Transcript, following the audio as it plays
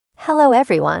Hello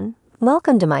everyone,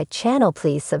 welcome to my channel.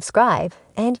 Please subscribe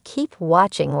and keep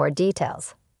watching more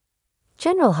details.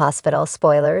 General Hospital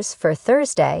spoilers for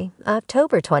Thursday,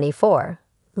 October 24.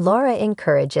 Laura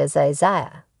encourages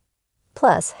Isiah.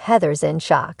 Plus Heather's in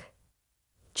shock.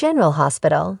 General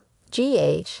Hospital,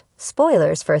 GH,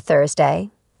 spoilers for Thursday,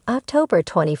 October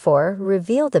 24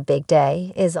 reveal the big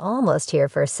day is almost here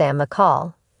for Sam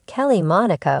McCall, Kelly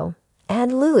Monaco,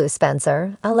 and Lulu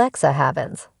Spencer, Alexa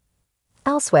Havens.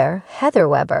 Elsewhere, Heather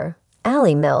Weber,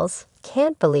 Allie Mills,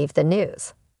 can't believe the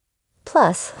news.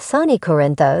 Plus, Sonny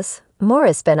Corinthos,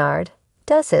 Morris Bernard,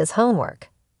 does his homework.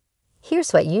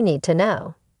 Here's what you need to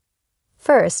know.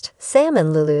 First, Sam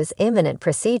and Lulu's imminent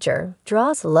procedure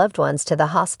draws loved ones to the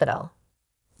hospital.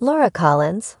 Laura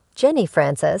Collins, Jenny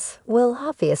Francis, will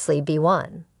obviously be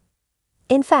one.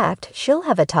 In fact, she'll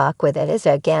have a talk with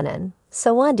Isiah Gannon,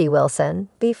 Sawandi Wilson,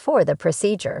 before the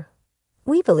procedure.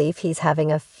 We believe he's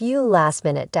having a few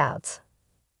last-minute doubts.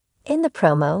 In the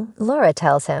promo, Laura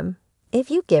tells him, if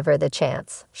you give her the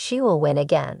chance, she will win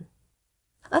again.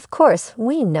 Of course,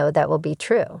 we know that will be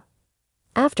true.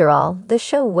 After all, the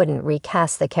show wouldn't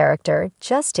recast the character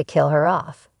just to kill her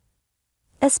off.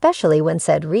 Especially when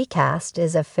said recast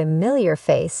is a familiar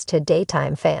face to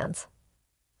daytime fans.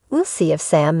 We'll see if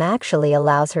Sam actually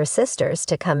allows her sisters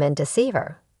to come in to see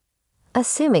her.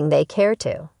 Assuming they care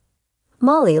to.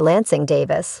 Molly Lansing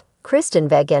Davis, Kristen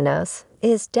Vagenos,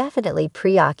 is definitely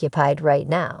preoccupied right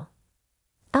now.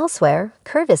 Elsewhere,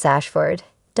 Curtis Ashford,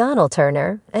 Donald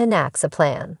Turner, enacts a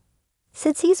plan.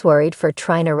 Since he's worried for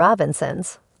Trina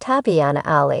Robinson's, Tabiana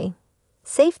Ali,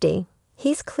 safety,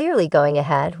 he's clearly going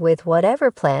ahead with whatever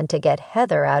plan to get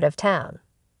Heather out of town.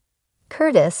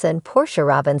 Curtis and Portia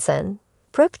Robinson,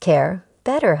 Brooke Care,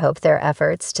 better hope their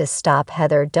efforts to stop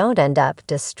Heather don't end up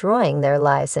destroying their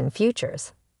lives and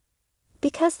futures.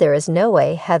 Because there is no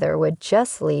way Heather would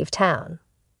just leave town.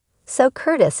 So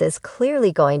Curtis is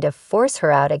clearly going to force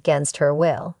her out against her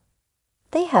will.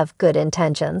 They have good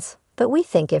intentions, but we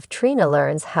think if Trina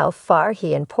learns how far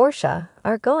he and Portia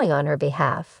are going on her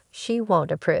behalf, she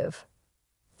won't approve.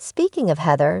 Speaking of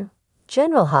Heather,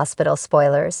 General Hospital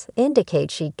spoilers indicate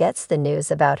she gets the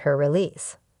news about her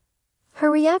release.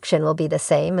 Her reaction will be the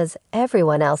same as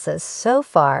everyone else's so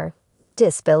far,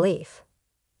 disbelief.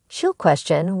 She'll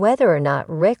question whether or not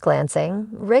Rick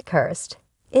Hurst,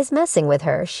 is messing with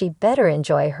her. She better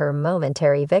enjoy her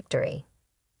momentary victory,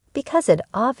 because it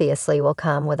obviously will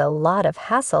come with a lot of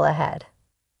hassle ahead.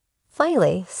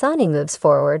 Finally, Sonny moves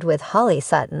forward with Holly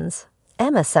Sutton's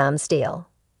Emma Sam Steele.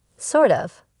 Sort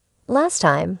of. Last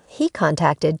time, he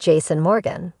contacted Jason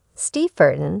Morgan, Steve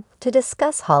Burton, to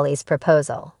discuss Holly's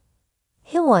proposal.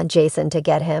 He'll want Jason to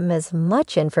get him as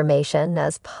much information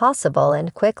as possible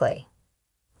and quickly.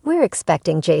 We're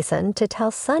expecting Jason to tell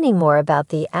Sonny more about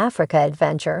the Africa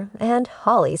adventure and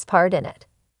Holly's part in it.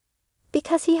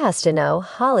 Because he has to know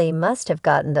Holly must have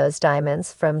gotten those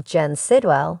diamonds from Jen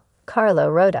Sidwell, Carlo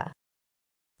Rhoda.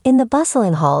 In the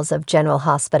bustling halls of General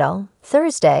Hospital,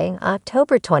 Thursday,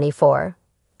 October 24,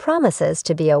 promises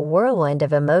to be a whirlwind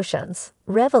of emotions,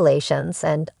 revelations,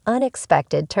 and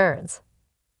unexpected turns.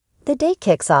 The day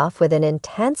kicks off with an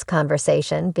intense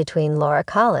conversation between Laura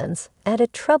Collins and a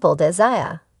troubled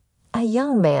Isiah, a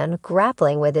young man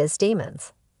grappling with his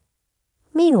demons.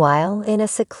 Meanwhile, in a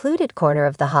secluded corner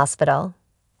of the hospital,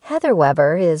 Heather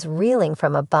Weber is reeling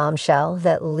from a bombshell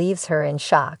that leaves her in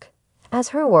shock, as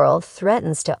her world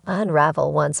threatens to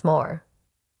unravel once more.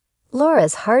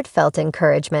 Laura's heartfelt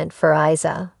encouragement for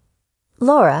Isiah.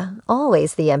 Laura,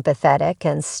 always the empathetic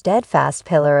and steadfast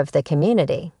pillar of the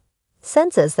community,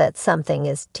 senses that something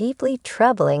is deeply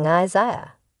troubling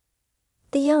Isiah.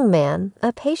 The young man,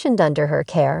 a patient under her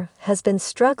care, has been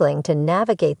struggling to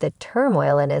navigate the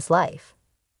turmoil in his life.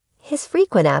 His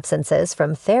frequent absences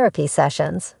from therapy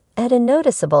sessions and a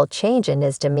noticeable change in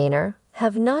his demeanor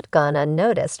have not gone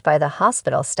unnoticed by the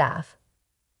hospital staff.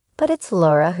 But it's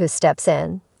Laura who steps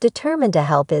in, determined to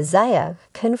help Isiah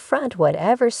confront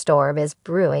whatever storm is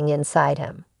brewing inside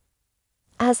him.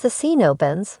 As the scene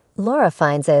opens, Laura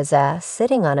finds Isiah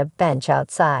sitting on a bench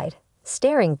outside,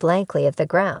 staring blankly at the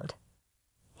ground.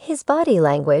 His body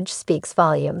language speaks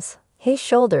volumes. His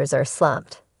shoulders are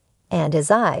slumped, and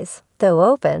his eyes, though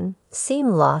open, seem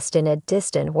lost in a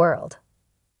distant world.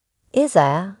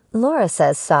 Isiah, Laura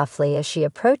says softly as she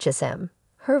approaches him,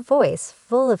 her voice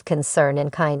full of concern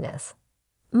and kindness.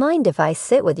 Mind if I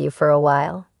sit with you for a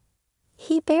while?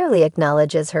 He barely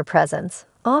acknowledges her presence,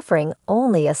 offering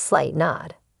only a slight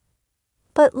nod.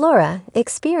 But Laura,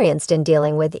 experienced in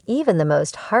dealing with even the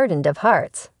most hardened of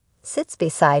hearts, sits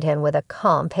beside him with a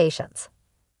calm patience.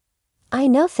 I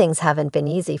know things haven't been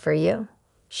easy for you,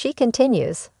 she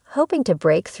continues, hoping to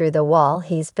break through the wall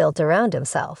he's built around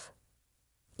himself.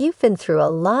 You've been through a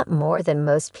lot more than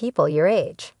most people your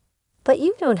age, but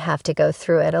you don't have to go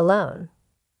through it alone.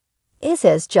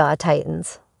 Isiah's jaw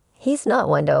tightens. He's not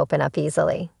one to open up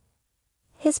easily.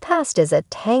 His past is a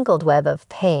tangled web of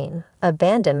pain,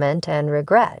 abandonment, and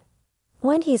regret,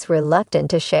 one he's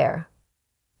reluctant to share.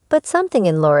 But something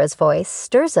in Laura's voice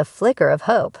stirs a flicker of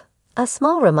hope, a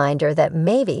small reminder that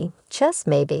maybe, just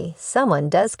maybe, someone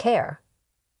does care.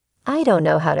 "I don't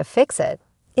know how to fix it,"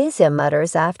 Isiah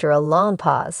mutters after a long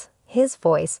pause, his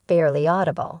voice barely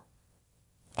audible.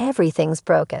 "Everything's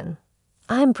broken.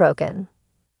 I'm broken."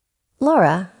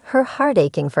 Laura, her heart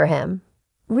aching for him,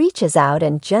 reaches out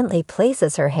and gently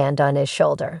places her hand on his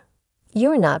shoulder.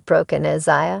 "You're not broken,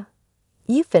 Isiah.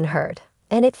 You've been hurt,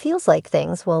 and it feels like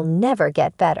things will never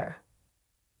get better.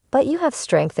 But you have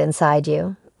strength inside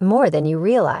you, more than you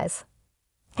realize.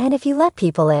 And if you let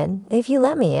people in, if you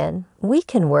let me in, we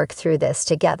can work through this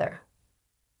together."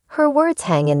 Her words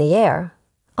hang in the air,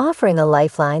 offering a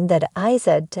lifeline that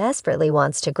Isiah desperately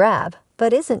wants to grab,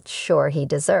 but isn't sure he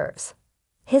deserves.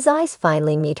 His eyes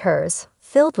finally meet hers,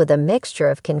 filled with a mixture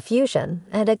of confusion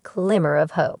and a glimmer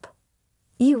of hope.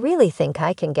 "You really think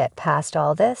I can get past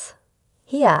all this?"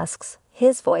 he asks,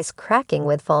 his voice cracking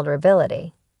with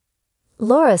vulnerability.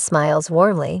 Laura smiles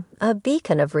warmly, a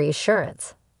beacon of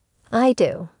reassurance. "I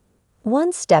do.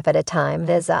 One step at a time,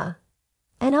 Isiah.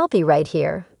 And I'll be right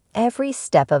here, every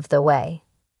step of the way."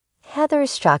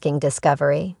 Heather's shocking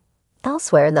discovery.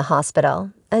 Elsewhere in the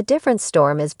hospital, a different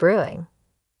storm is brewing.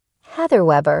 Heather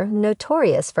Weber,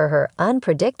 notorious for her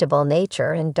unpredictable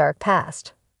nature and dark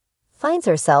past, finds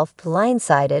herself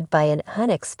blindsided by an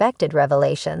unexpected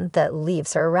revelation that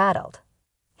leaves her rattled.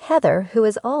 Heather, who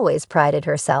has always prided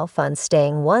herself on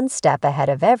staying one step ahead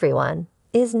of everyone,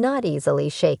 is not easily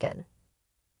shaken.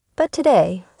 But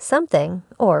today, something,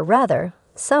 or rather,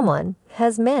 someone,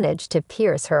 has managed to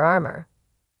pierce her armor.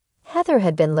 Heather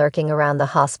had been lurking around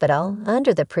the hospital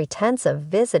under the pretense of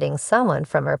visiting someone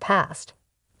from her past.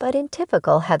 But in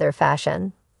typical Heather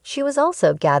fashion, she was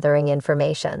also gathering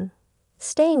information,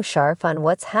 staying sharp on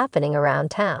what's happening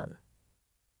around town.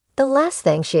 The last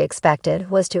thing she expected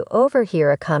was to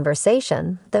overhear a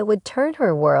conversation that would turn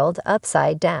her world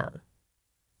upside down.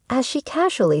 As she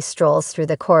casually strolls through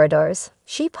the corridors,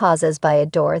 she pauses by a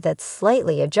door that's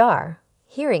slightly ajar,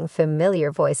 hearing familiar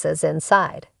voices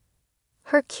inside.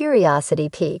 Her curiosity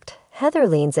piqued, Heather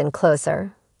leans in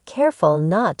closer, careful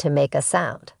not to make a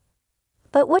sound.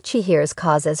 But what she hears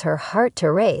causes her heart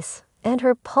to race, and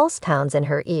her pulse pounds in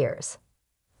her ears.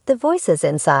 The voices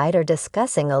inside are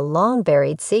discussing a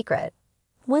long-buried secret,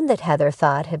 one that Heather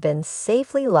thought had been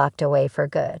safely locked away for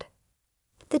good.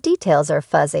 The details are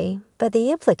fuzzy, but the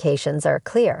implications are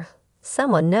clear.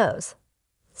 Someone knows.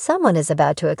 Someone is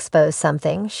about to expose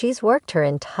something she's worked her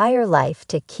entire life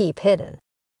to keep hidden.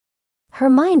 Her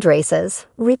mind races,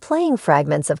 replaying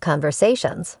fragments of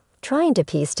conversations, trying to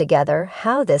piece together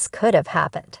how this could have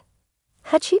happened.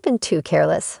 Had she been too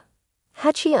careless?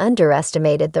 Had she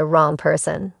underestimated the wrong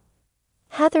person?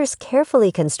 Heather's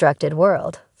carefully constructed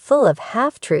world, full of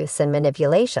half-truths and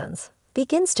manipulations,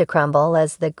 begins to crumble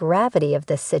as the gravity of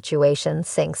the situation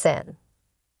sinks in.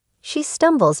 She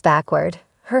stumbles backward,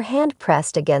 her hand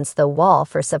pressed against the wall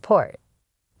for support.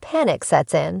 Panic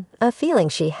sets in, a feeling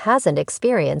she hasn't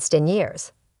experienced in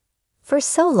years. For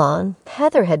so long,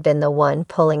 Heather had been the one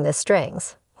pulling the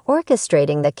strings,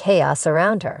 orchestrating the chaos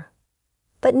around her.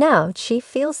 But now she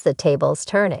feels the tables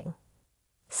turning.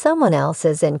 Someone else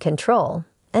is in control,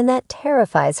 and that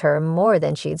terrifies her more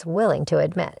than she's willing to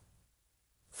admit.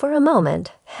 For a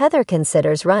moment, Heather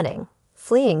considers running,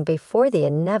 fleeing before the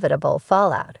inevitable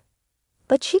fallout.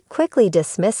 But she quickly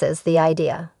dismisses the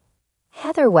idea.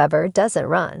 Heather Weber doesn't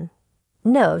run.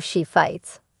 No, she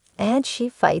fights, and she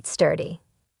fights sturdy.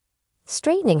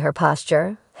 Straightening her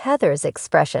posture, Heather's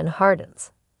expression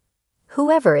hardens.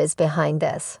 Whoever is behind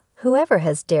this, whoever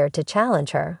has dared to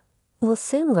challenge her, will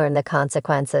soon learn the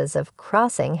consequences of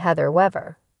crossing Heather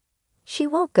Weber. She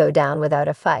won't go down without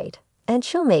a fight, and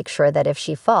she'll make sure that if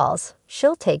she falls,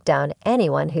 she'll take down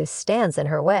anyone who stands in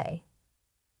her way.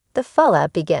 The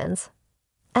fallout begins.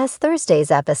 As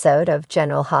Thursday's episode of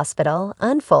General Hospital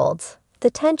unfolds, the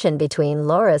tension between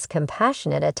Laura's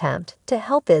compassionate attempt to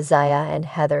help Isiah and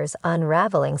Heather's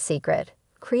unraveling secret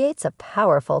creates a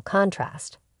powerful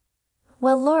contrast.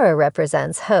 While Laura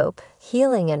represents hope,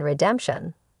 healing, and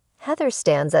redemption, Heather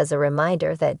stands as a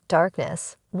reminder that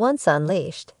darkness, once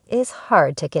unleashed, is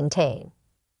hard to contain.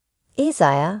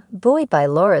 Isiah, buoyed by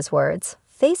Laura's words,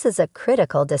 faces a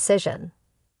critical decision.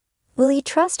 Will he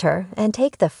trust her and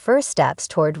take the first steps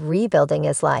toward rebuilding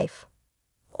his life?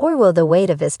 Or will the weight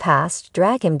of his past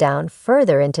drag him down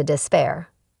further into despair?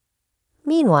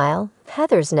 Meanwhile,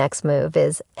 Heather's next move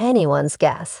is anyone's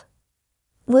guess.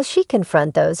 Will she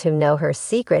confront those who know her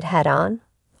secret head-on,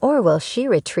 or will she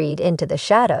retreat into the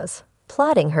shadows,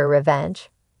 plotting her revenge?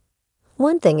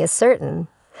 One thing is certain,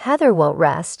 Heather won't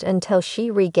rest until she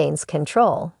regains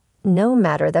control, no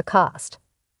matter the cost.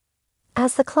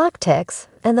 As the clock ticks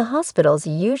and the hospital's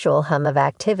usual hum of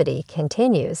activity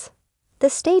continues, the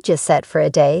stage is set for a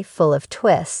day full of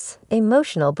twists,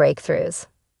 emotional breakthroughs,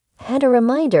 and a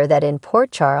reminder that in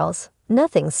Port Charles,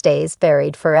 nothing stays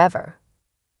buried forever.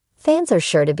 Fans are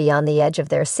sure to be on the edge of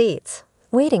their seats,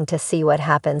 waiting to see what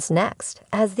happens next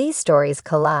as these stories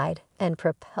collide and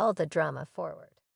propel the drama forward.